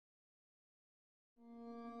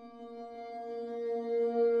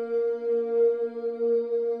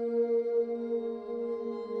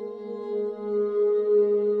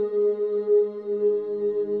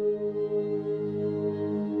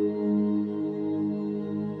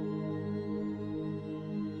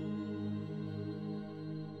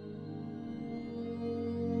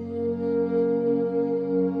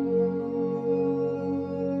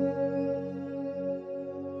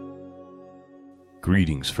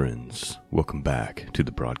Greetings, friends. Welcome back to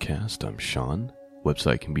the broadcast. I'm Sean.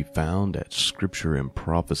 Website can be found at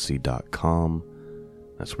scriptureandprophecy.com.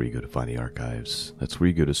 That's where you go to find the archives. That's where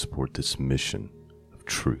you go to support this mission of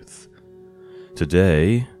truth.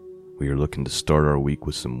 Today, we are looking to start our week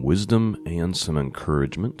with some wisdom and some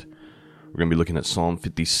encouragement. We're going to be looking at Psalm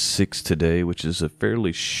 56 today, which is a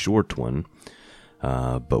fairly short one,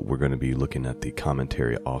 but we're going to be looking at the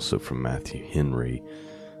commentary also from Matthew Henry,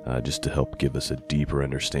 just to help give us a deeper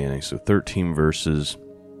understanding. So 13 verses,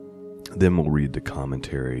 then we'll read the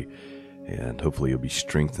commentary, and hopefully you'll be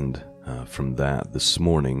strengthened from that this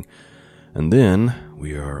morning. And then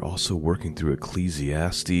we are also working through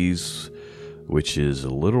Ecclesiastes, which is a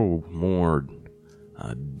little more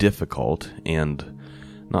difficult and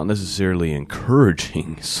not necessarily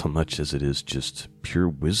encouraging so much as it is just pure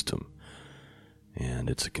wisdom. And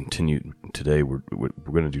it's a continued, today we're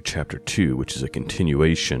going to do chapter 2, which is a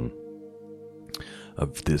continuation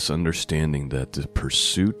of this understanding that the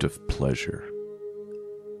pursuit of pleasure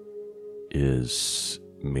is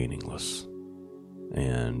meaningless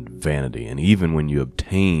and vanity. And even when you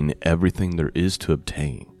obtain everything there is to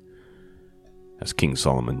obtain, as King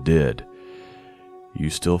Solomon did, you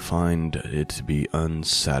still find it to be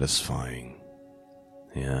unsatisfying.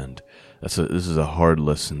 And this is a hard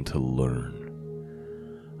lesson to learn.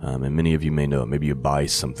 And many of you may know, maybe you buy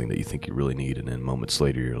something that you think you really need, and then moments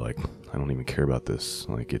later you're like, I don't even care about this.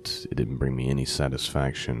 Like it didn't bring me any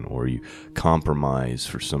satisfaction. Or you compromise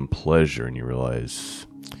for some pleasure and you realize,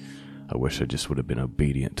 I wish I just would have been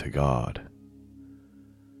obedient to God.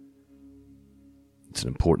 It's an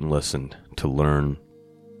important lesson to learn.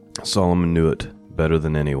 Solomon knew it better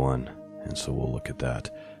than anyone, and so we'll look at that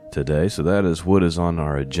today. So that is what is on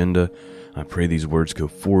our agenda. I pray these words go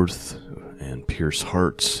forth and pierce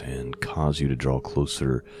hearts and cause you to draw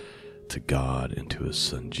closer to God and to His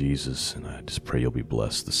Son Jesus. And I just pray you'll be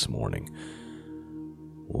blessed this morning.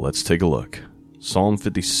 Well, let's take a look. Psalm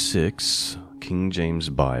 56, King James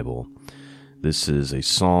Bible. This is a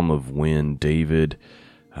psalm of when David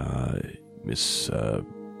it says,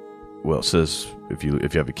 if you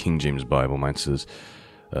have a King James Bible, mine says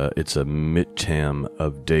it's a michtam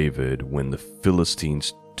of David when the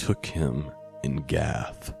Philistines took him in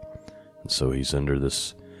Gath. And so he's under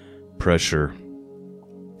this pressure,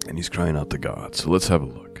 and he's crying out to God. So let's have a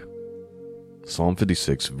look. Psalm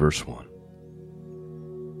 56, verse 1.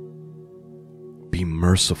 Be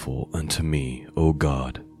merciful unto me, O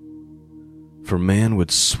God, for man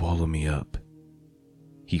would swallow me up,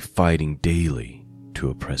 he fighting daily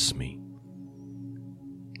to oppress me.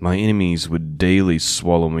 My enemies would daily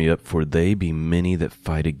swallow me up, for they be many that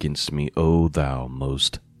fight against me, O thou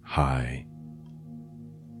most high.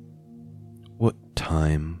 What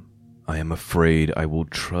time I am afraid, I will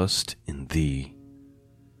trust in thee.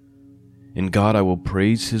 In God I will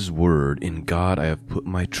praise his word, in God I have put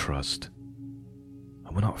my trust.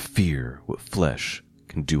 I will not fear what flesh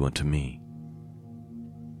can do unto me.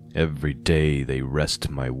 Every day they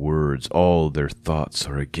wrest my words, all their thoughts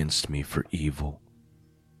are against me for evil.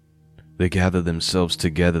 They gather themselves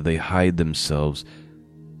together, they hide themselves.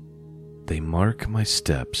 They mark my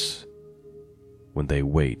steps when they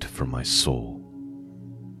wait for my soul.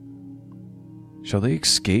 Shall they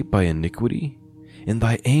escape by iniquity? In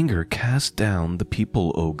thy anger cast down the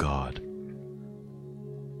people, O God.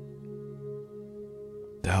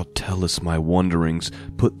 Thou tellest my wanderings,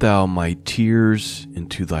 put thou my tears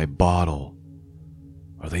into thy bottle.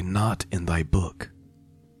 Are they not in thy book?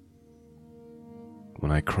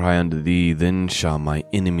 When I cry unto thee, then shall my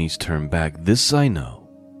enemies turn back. This I know,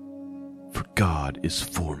 for God is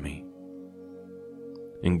for me.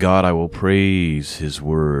 In God I will praise his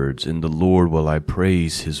words, in the Lord will I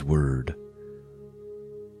praise his word.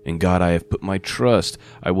 In God I have put my trust,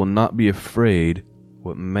 I will not be afraid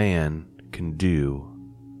what man can do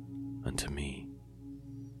unto me.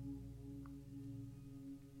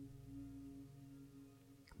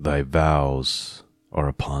 Thy vows are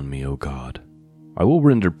upon me, O God. I will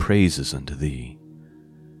render praises unto thee.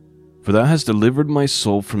 For thou hast delivered my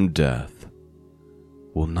soul from death.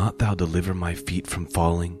 Will not thou deliver my feet from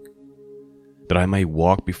falling, that I may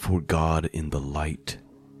walk before God in the light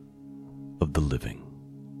of the living?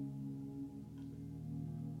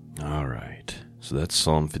 All right, so that's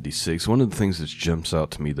Psalm 56. One of the things that jumps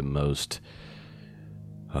out to me the most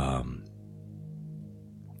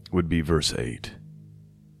would be verse 8.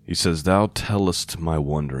 He says, Thou tellest my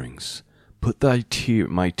wanderings. Put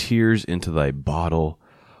my tears into thy bottle.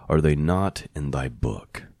 Are they not in thy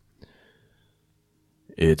book?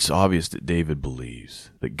 It's obvious that David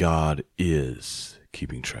believes that God is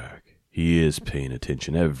keeping track. He is paying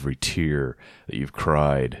attention. Every tear that you've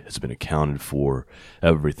cried has been accounted for.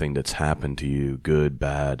 Everything that's happened to you, good,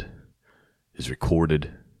 bad, is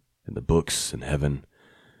recorded in the books in heaven.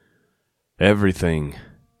 Everything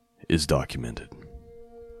is documented.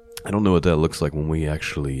 I don't know what that looks like when we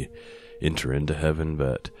actually enter into heaven,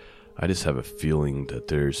 but I just have a feeling that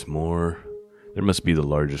there's more. There must be the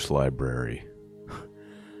largest library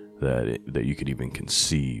that you could even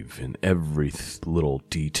conceive, and every little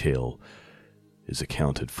detail is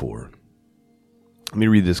accounted for. Let me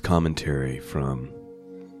read this commentary from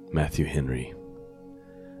Matthew Henry,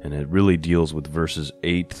 and it really deals with verses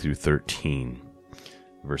 8 through 13,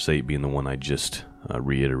 verse 8 being the one I just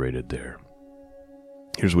reiterated there.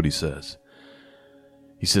 Here's what he says.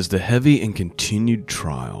 He says, "The heavy and continued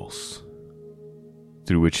trials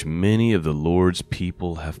through which many of the Lord's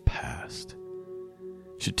people have passed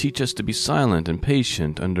should teach us to be silent and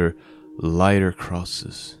patient under lighter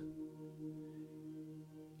crosses.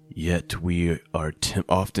 Yet we are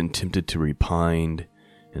often tempted to repine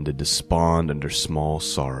and to despond under small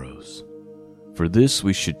sorrows. For this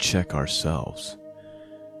we should check ourselves.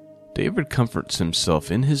 David comforts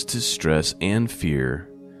himself in his distress and fear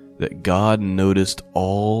that God noticed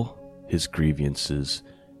all his grievances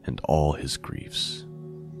and all his griefs.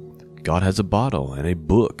 God has a bottle and a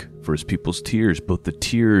book for his people's tears, both the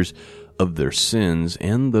tears of their sins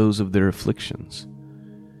and those of their afflictions.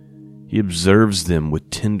 He observes them with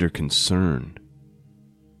tender concern.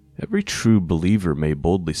 Every true believer may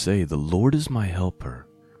boldly say, 'The Lord is my helper,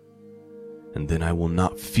 and then I will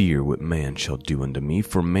not fear what man shall do unto me,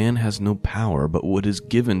 for man has no power but what is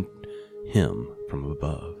given him from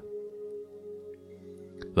above.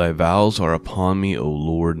 Thy vows are upon me, O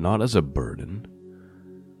Lord, not as a burden,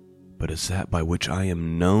 but as that by which I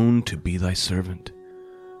am known to be thy servant,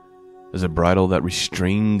 as a bridle that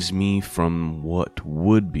restrains me from what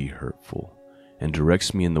would be hurtful, and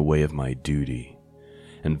directs me in the way of my duty,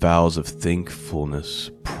 and vows of thankfulness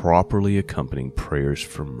properly accompanying prayers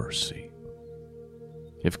for mercy.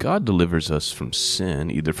 If God delivers us from sin,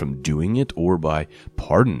 either from doing it or by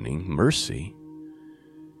pardoning mercy,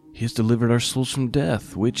 he has delivered our souls from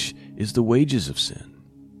death, which is the wages of sin.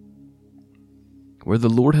 Where the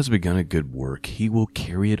Lord has begun a good work, he will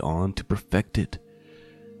carry it on to perfect it.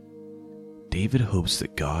 David hopes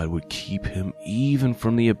that God would keep him even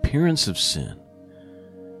from the appearance of sin.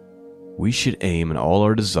 We should aim in all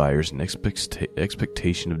our desires and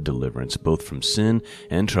expectation of deliverance, both from sin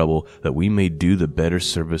and trouble, that we may do the better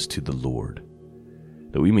service to the Lord,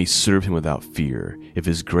 that we may serve him without fear. If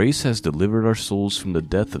his grace has delivered our souls from the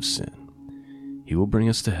death of sin, he will bring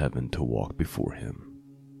us to heaven to walk before him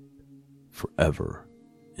forever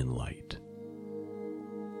in light."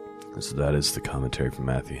 And so that is the commentary from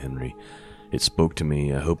Matthew Henry. It spoke to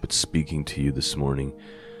me. I hope it's speaking to you this morning.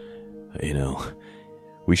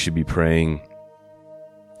 We should be praying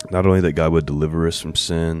not only that God would deliver us from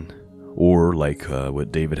sin, or like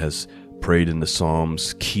what David has prayed in the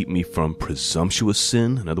Psalms, keep me from presumptuous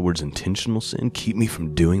sin. In other words, intentional sin. Keep me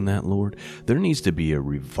from doing that, Lord. There needs to be a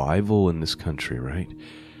revival in this country, right?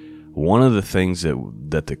 One of the things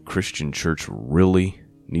that the Christian church really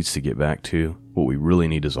needs to get back to, what we really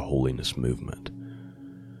need is a holiness movement,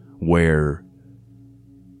 where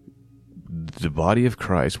the body of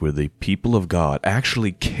Christ, where the people of God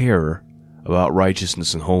actually care about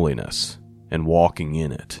righteousness and holiness and walking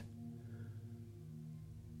in it.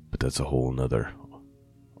 But that's a whole nother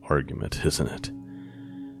argument, isn't it?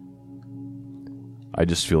 I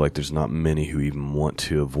just feel like there's not many who even want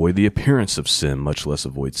to avoid the appearance of sin, much less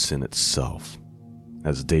avoid sin itself,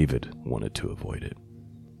 as David wanted to avoid it.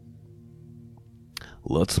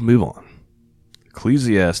 Let's move on.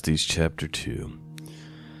 Ecclesiastes chapter 2.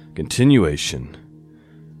 Continuation.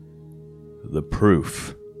 The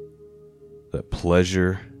proof that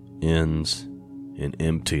pleasure ends in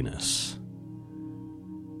emptiness.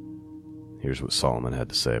 Here's what Solomon had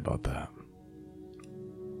to say about that.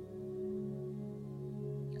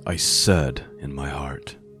 I said in my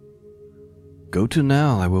heart, "Go to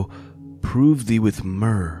now, I will prove thee with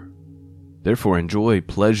myrrh. Therefore enjoy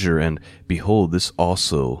pleasure, and behold, this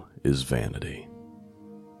also is vanity.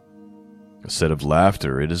 I said of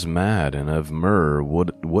laughter, it is mad, and of myrrh,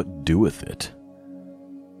 what doeth it?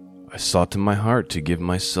 I sought in my heart to give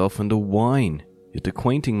myself unto wine, yet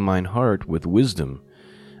acquainting mine heart with wisdom,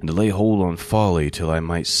 and to lay hold on folly, till I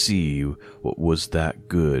might see what was that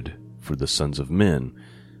good for the sons of men,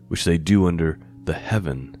 which they do under the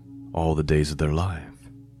heaven all the days of their life.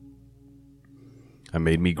 I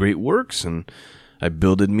made me great works, and I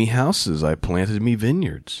builded me houses, I planted me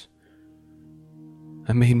vineyards.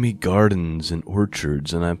 I made me gardens and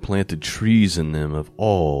orchards, and I planted trees in them of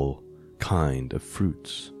all kind of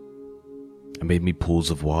fruits. I made me pools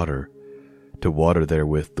of water, to water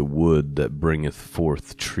therewith the wood that bringeth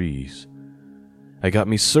forth trees. I got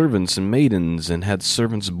me servants and maidens, and had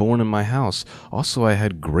servants born in my house. Also I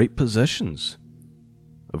had great possessions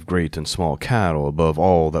of great and small cattle, above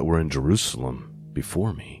all that were in Jerusalem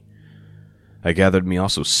before me. I gathered me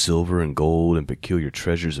also silver and gold, and peculiar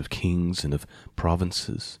treasures of kings and of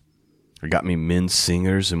provinces. I got me men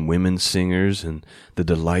singers and women singers, and the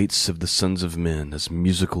delights of the sons of men as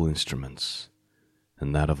musical instruments,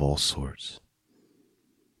 and that of all sorts.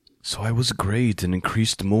 So I was great, and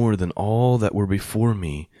increased more than all that were before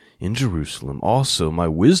me in Jerusalem. Also my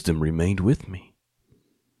wisdom remained with me.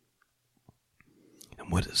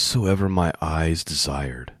 And whatsoever my eyes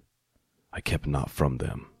desired, I kept not from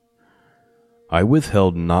them. I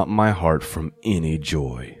withheld not my heart from any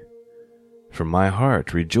joy, for my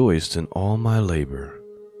heart rejoiced in all my labor,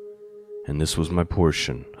 and this was my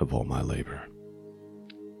portion of all my labor.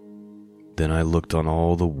 Then I looked on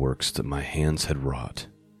all the works that my hands had wrought,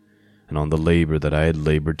 and on the labor that I had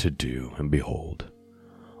labored to do, and behold,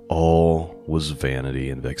 all was vanity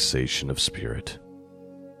and vexation of spirit,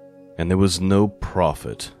 and there was no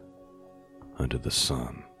profit under the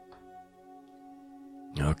sun.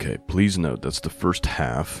 Okay, please note that's the first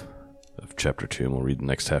half of chapter 2, and we'll read the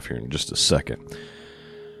next half here in just a second.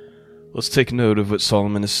 Let's take note of what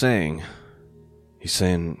Solomon is saying. He's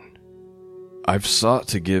saying, I've sought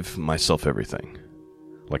to give myself everything.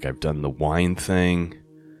 Like I've done the wine thing,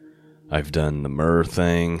 I've done the myrrh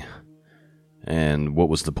thing, and what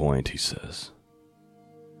was the point, he says.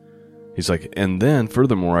 He's like, and then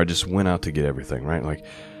furthermore, I just went out to get everything, right? Like,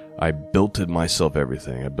 I builted myself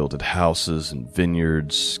everything. I builted houses and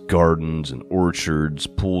vineyards, gardens and orchards,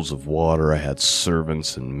 pools of water. I had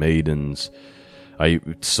servants and maidens.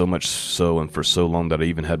 So much so, and for so long, that I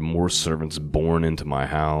even had more servants born into my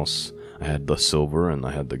house. I had the silver and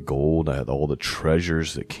I had the gold. I had all the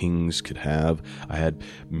treasures that kings could have. I had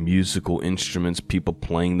musical instruments, people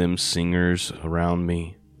playing them, singers around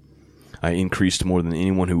me. I increased more than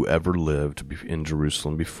anyone who ever lived in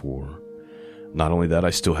Jerusalem before. Not only that,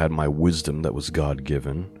 I still had my wisdom that was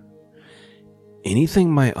God-given. Anything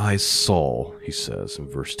my eyes saw, he says in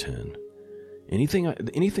verse 10,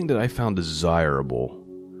 anything that I found desirable,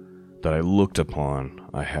 that I looked upon,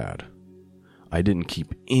 I had. I didn't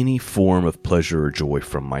keep any form of pleasure or joy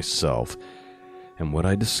from myself. And what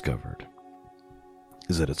I discovered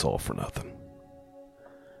is that it's all for nothing.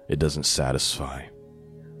 It doesn't satisfy.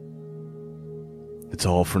 It's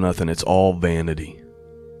all for nothing. It's all vanity.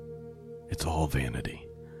 It's all vanity.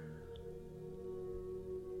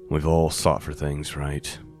 We've all sought for things,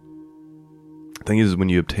 right? The thing is, when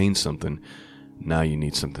you obtain something, now you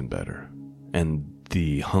need something better. And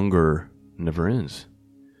the hunger never ends.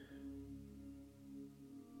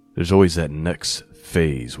 There's always that next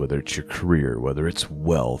phase, whether it's your career, whether it's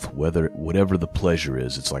wealth, whatever the pleasure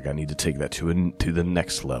is. It's like, I need to take that to the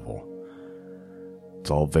next level. It's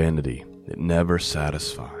all vanity. It never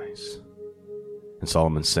satisfies. And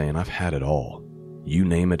Solomon's saying, I've had it all. You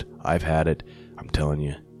name it, I've had it. I'm telling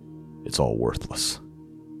you, it's all worthless.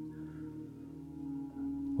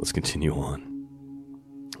 Let's continue on.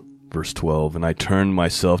 Verse 12, and I turned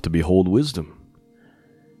myself to behold wisdom,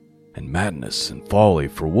 and madness and folly,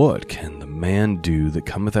 for what can the man do that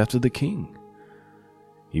cometh after the king?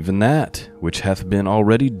 Even that which hath been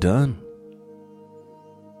already done.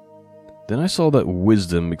 Then I saw that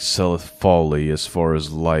wisdom excelleth folly, as far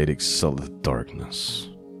as light excelleth darkness.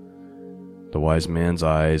 The wise man's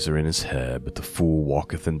eyes are in his head, but the fool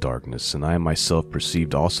walketh in darkness. And I myself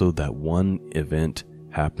perceived also that one event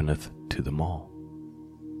happeneth to them all.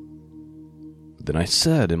 Then I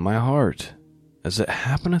said in my heart, as it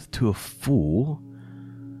happeneth to a fool,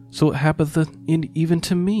 so it happeneth even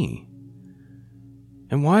to me.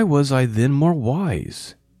 And why was I then more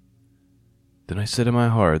wise? Then I said in my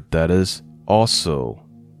heart, that also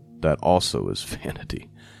is vanity.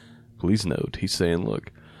 Please note, he's saying,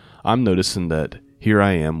 look, I'm noticing that here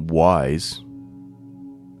I am wise,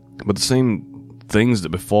 but the same things that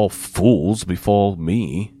befall fools befall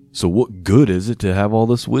me. So what good is it to have all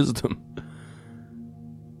this wisdom?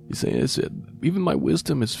 He's saying, even my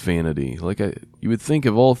wisdom is vanity. You would think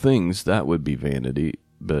of all things that would be vanity,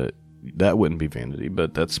 but that wouldn't be vanity.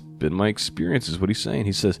 But that's been my experience, is what he's saying.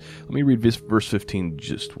 He says, let me read verse 15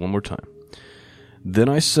 just one more time. Then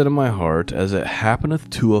I said in my heart, as it happeneth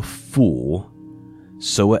to a fool,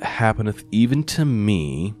 so it happeneth even to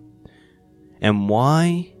me. And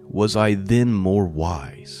why was I then more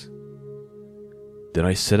wise? Then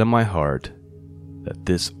I said in my heart that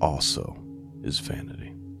this also is vanity.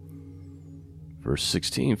 Verse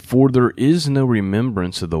 16, for there is no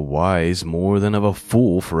remembrance of the wise more than of a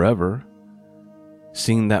fool forever,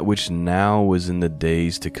 seeing that which now is in the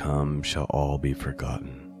days to come shall all be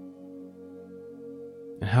forgotten.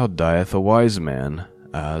 And how dieth a wise man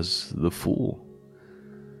as the fool?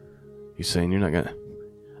 He's saying you're not going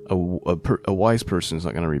to, a wise person is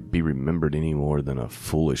not going to be remembered any more than a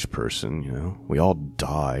foolish person. You know, we all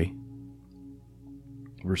die.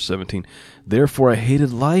 Verse 17, therefore I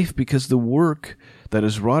hated life, because the work that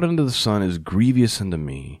is wrought under the sun is grievous unto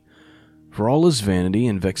me, for all is vanity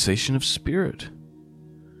and vexation of spirit.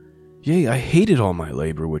 Yea, I hated all my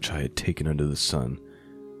labor which I had taken under the sun,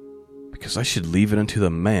 because I should leave it unto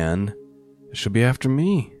the man that shall be after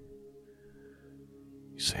me.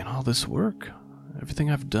 He's saying all this work,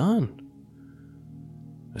 everything I've done,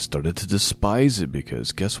 I started to despise it,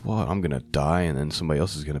 because guess what? I'm going to die, and then somebody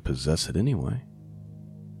else is going to possess it anyway.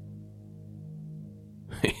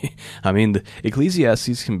 I mean, the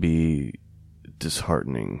Ecclesiastes can be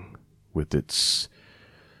disheartening with its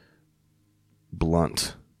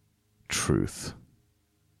blunt truth.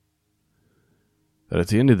 That at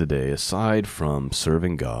the end of the day, aside from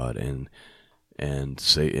serving God and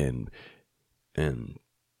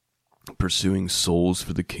pursuing souls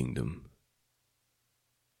for the kingdom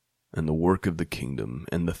and the work of the kingdom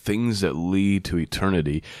and the things that lead to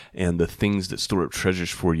eternity and the things that store up treasures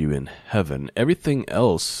for you in heaven, everything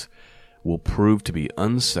else will prove to be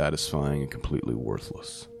unsatisfying and completely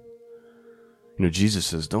worthless. You know, Jesus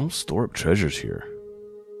says, don't store up treasures here,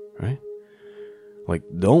 right? Like,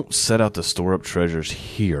 don't set out to store up treasures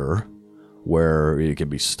here where it can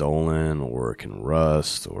be stolen or it can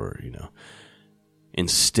rust or, you know.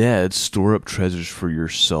 Instead, store up treasures for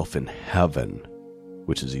yourself in heaven,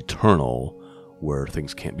 which is eternal, where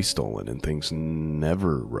things can't be stolen and things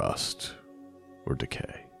never rust or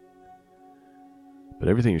decay. But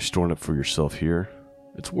everything you're storing up for yourself here,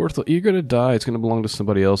 it's worthless. You're going to die. It's going to belong to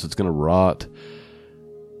somebody else. It's going to rot.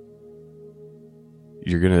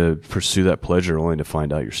 You're going to pursue that pleasure only to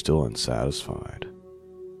find out you're still unsatisfied.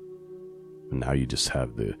 And now you just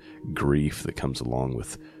have the grief that comes along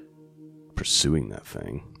with pursuing that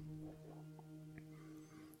thing.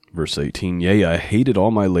 Verse 18, yea, I hated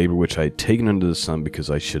all my labor which I had taken under the sun, because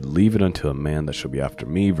I should leave it unto a man that shall be after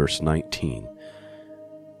me. Verse 19,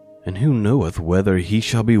 and who knoweth whether he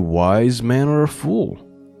shall be wise man or a fool?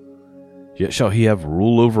 Yet shall he have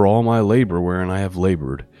rule over all my labor wherein I have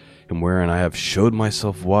labored, and wherein I have showed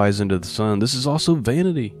myself wise under the sun. This is also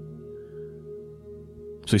vanity.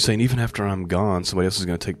 So he's saying, even after I'm gone, somebody else is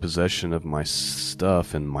going to take possession of my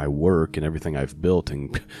stuff and my work and everything I've built,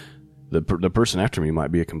 and the person after me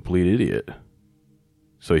might be a complete idiot.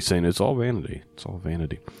 So he's saying it's all vanity. It's all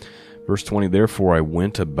vanity. Verse 20, therefore I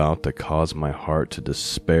went about to cause my heart to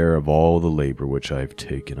despair of all the labor which I have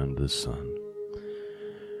taken under the sun.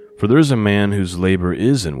 For there is a man whose labor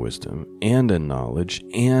is in wisdom, and in knowledge,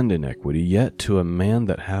 and in equity, yet to a man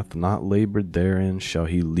that hath not labored therein shall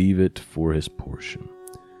he leave it for his portion.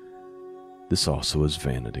 This also is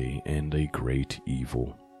vanity, and a great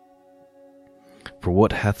evil. For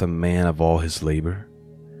what hath a man of all his labor?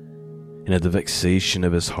 And of the vexation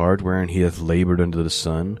of his heart wherein he hath labored under the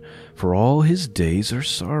sun? For all his days are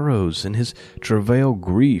sorrows, and his travail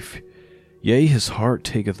grief. Yea, his heart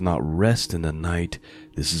taketh not rest in the night.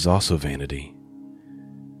 This is also vanity.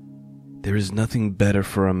 There is nothing better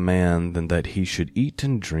for a man than that he should eat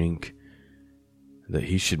and drink, that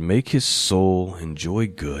he should make his soul enjoy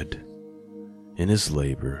good in his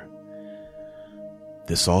labor.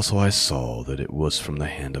 This also I saw, that it was from the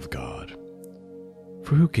hand of God.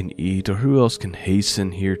 For who can eat, or who else can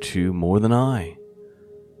hasten hereto more than I?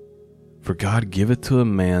 For God giveth to a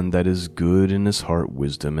man that is good in his heart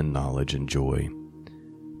wisdom and knowledge and joy,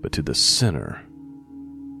 but to the sinner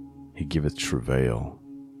he giveth travail,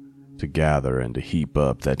 to gather and to heap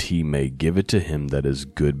up, that he may give it to him that is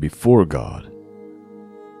good before God.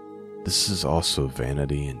 This is also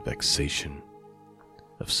vanity and vexation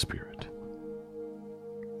of spirit.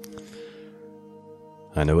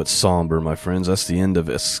 I know it's somber, my friends. That's the end of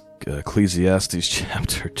Ecclesiastes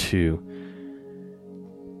chapter 2.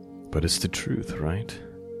 But it's the truth, right?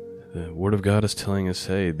 The Word of God is telling us,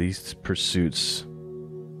 hey, these pursuits,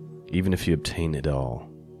 even if you obtain it all,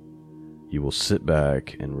 you will sit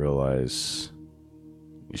back and realize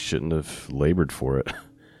you shouldn't have labored for it.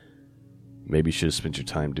 Maybe you should have spent your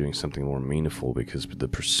time doing something more meaningful, because the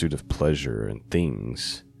pursuit of pleasure and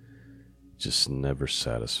things just never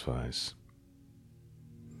satisfies.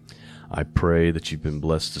 I pray that you've been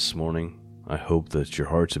blessed this morning. I hope that your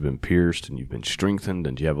hearts have been pierced and you've been strengthened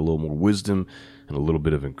and you have a little more wisdom and a little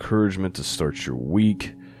bit of encouragement to start your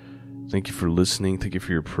week. Thank you for listening. Thank you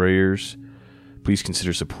for your prayers. Please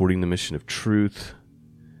consider supporting the mission of truth,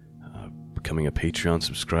 becoming a Patreon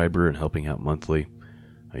subscriber and helping out monthly.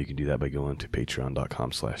 You can do that by going to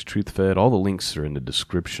patreon.com/truthfed. All the links are in the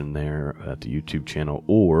description there at the YouTube channel,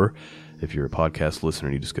 or if you're a podcast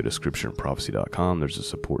listener, you just go to scriptureandprophecy.com. There's a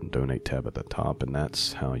support and donate tab at the top, and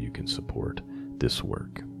that's how you can support this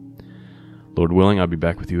work. Lord willing, I'll be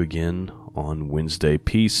back with you again on Wednesday.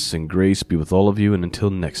 Peace and grace be with all of you, and until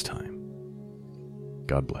next time,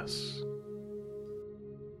 God bless.